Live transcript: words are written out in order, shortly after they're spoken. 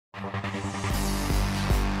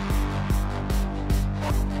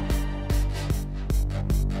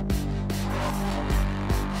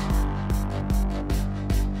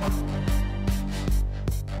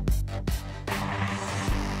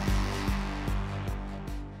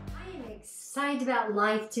excited about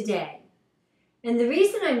life today. And the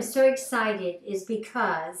reason I'm so excited is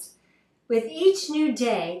because with each new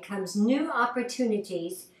day comes new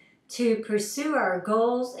opportunities to pursue our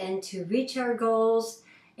goals and to reach our goals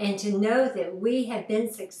and to know that we have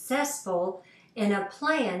been successful in a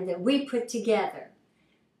plan that we put together.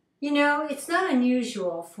 You know, it's not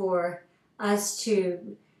unusual for us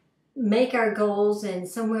to make our goals and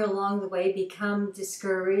somewhere along the way become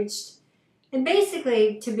discouraged. And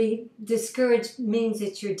basically, to be discouraged means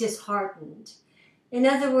that you're disheartened. In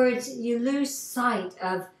other words, you lose sight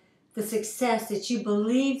of the success that you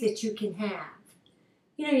believe that you can have.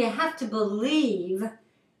 You know, you have to believe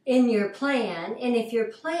in your plan, and if your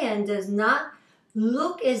plan does not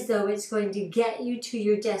look as though it's going to get you to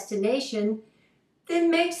your destination,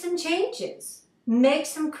 then make some changes, make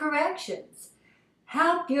some corrections.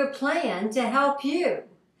 Help your plan to help you.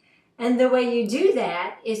 And the way you do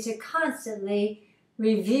that is to constantly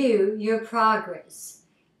review your progress.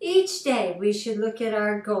 Each day we should look at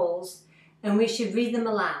our goals and we should read them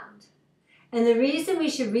aloud. And the reason we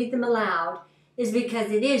should read them aloud is because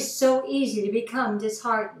it is so easy to become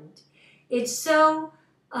disheartened. It's so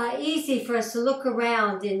easy for us to look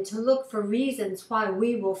around and to look for reasons why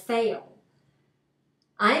we will fail.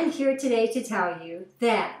 I'm here today to tell you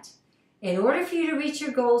that in order for you to reach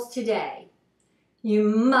your goals today, you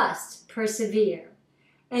must persevere.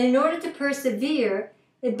 And in order to persevere,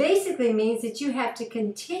 it basically means that you have to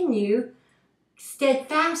continue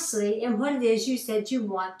steadfastly in what it is you said you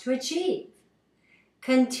want to achieve.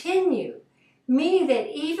 Continue, meaning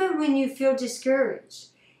that even when you feel discouraged,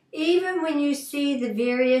 even when you see the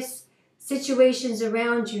various situations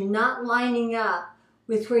around you not lining up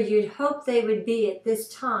with where you'd hope they would be at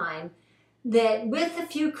this time, that with a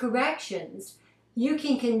few corrections, you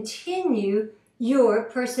can continue your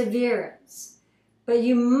perseverance. But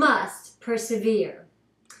you must persevere.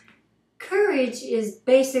 Courage is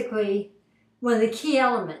basically one of the key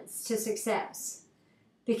elements to success,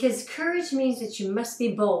 because courage means that you must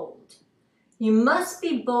be bold. You must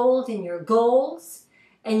be bold in your goals,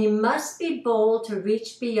 and you must be bold to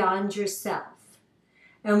reach beyond yourself.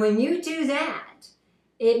 And when you do that,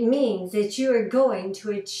 it means that you are going to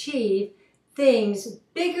achieve things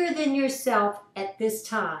bigger than yourself at this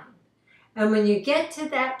time. And when you get to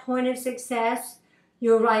that point of success,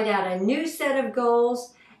 you'll write out a new set of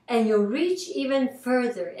goals and you'll reach even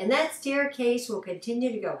further. And that staircase will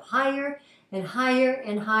continue to go higher and higher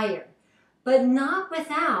and higher, but not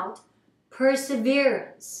without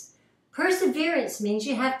perseverance. Perseverance means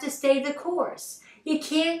you have to stay the course. You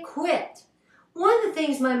can't quit. One of the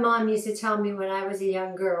things my mom used to tell me when I was a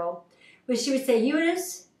young girl was she would say,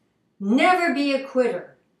 Eunice, never be a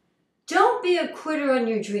quitter. Don't be a quitter on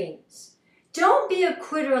your dreams. Don't be a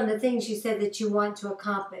quitter on the things you said that you want to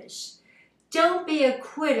accomplish. Don't be a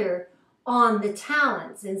quitter on the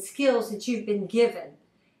talents and skills that you've been given.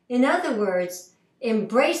 In other words,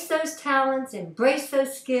 embrace those talents, embrace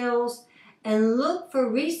those skills, and look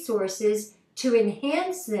for resources to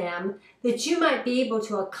enhance them that you might be able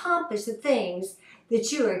to accomplish the things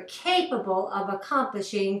that you are capable of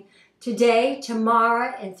accomplishing today,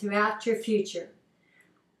 tomorrow, and throughout your future.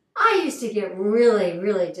 I used to get really,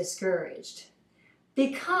 really discouraged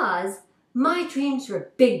because my dreams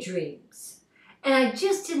were big dreams. And I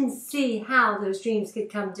just didn't see how those dreams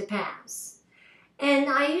could come to pass. And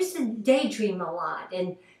I used to daydream a lot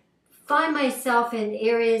and find myself in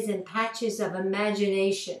areas and patches of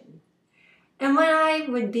imagination. And when I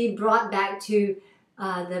would be brought back to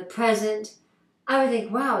the present, I would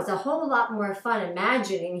think, wow, it's a whole lot more fun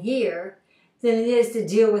imagining here than it is to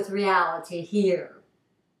deal with reality here.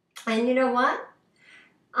 And you know what?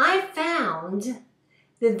 I found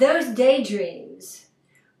that those daydreams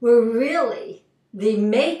were really the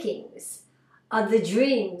makings of the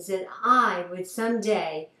dreams that I would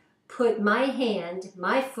someday put my hand,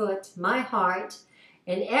 my foot, my heart,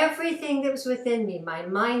 and everything that was within me, my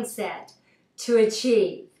mindset, to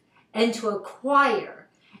achieve and to acquire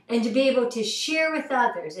and to be able to share with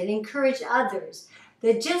others and encourage others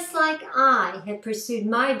that just like I had pursued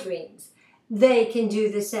my dreams, they can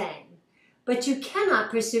do the same. But you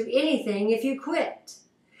cannot pursue anything if you quit.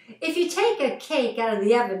 If you take a cake out of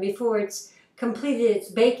the oven before it's completed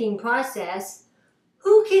its baking process,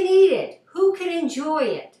 who can eat it? Who can enjoy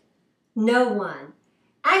it? No one.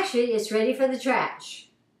 Actually, it's ready for the trash.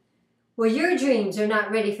 Well, your dreams are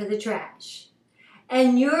not ready for the trash.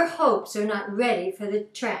 And your hopes are not ready for the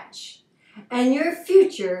trash. And your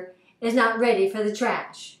future is not ready for the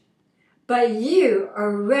trash. But you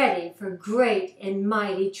are ready for great and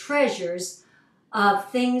mighty treasures of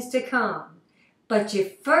things to come. But you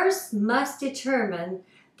first must determine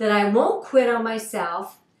that I won't quit on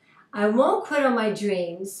myself. I won't quit on my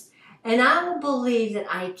dreams, and I will believe that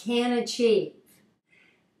I can achieve.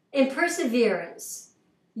 In perseverance,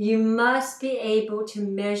 you must be able to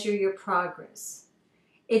measure your progress.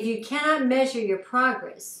 If you cannot measure your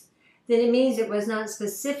progress, then it means it was not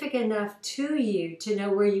specific enough to you to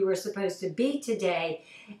know where you were supposed to be today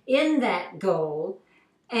in that goal.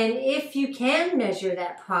 And if you can measure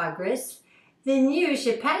that progress, then you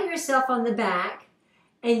should pat yourself on the back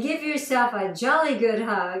and give yourself a jolly good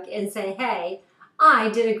hug and say, hey, I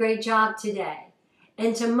did a great job today.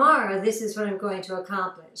 And tomorrow, this is what I'm going to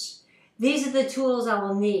accomplish. These are the tools I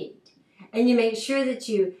will need. And you make sure that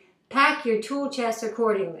you pack your tool chest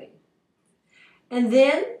accordingly. And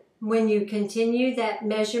then, when you continue that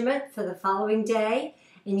measurement for the following day,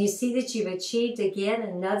 and you see that you've achieved again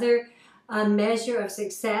another measure of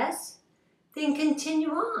success, then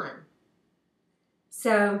continue on.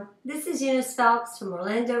 So, this is Eunice Phelps from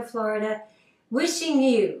Orlando, Florida, wishing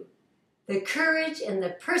you the courage and the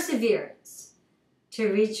perseverance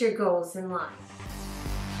to reach your goals in life.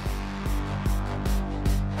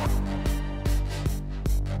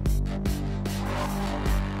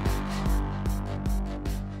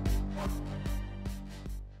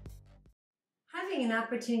 Having an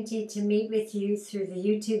opportunity to meet with you through the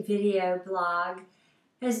YouTube video blog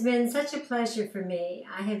has been such a pleasure for me.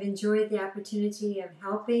 I have enjoyed the opportunity of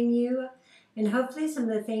helping you, and hopefully some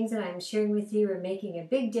of the things that I'm sharing with you are making a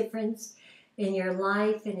big difference in your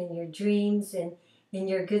life and in your dreams and in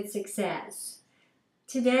your good success.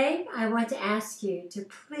 Today, I want to ask you to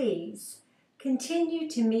please continue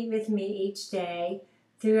to meet with me each day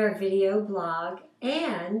through our video blog,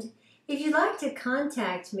 and if you'd like to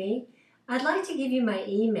contact me, I'd like to give you my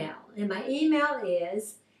email, and my email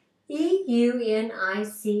is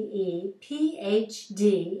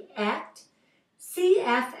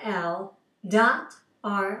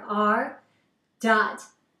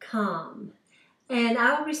And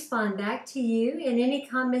I will respond back to you, and any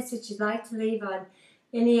comments that you'd like to leave on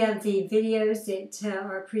any of the videos that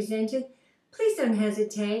are presented, please don't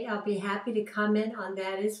hesitate. I'll be happy to comment on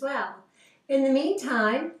that as well. In the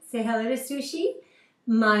meantime, say hello to Sushi,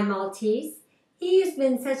 my Maltese. He has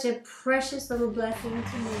been such a precious little blessing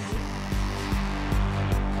to me.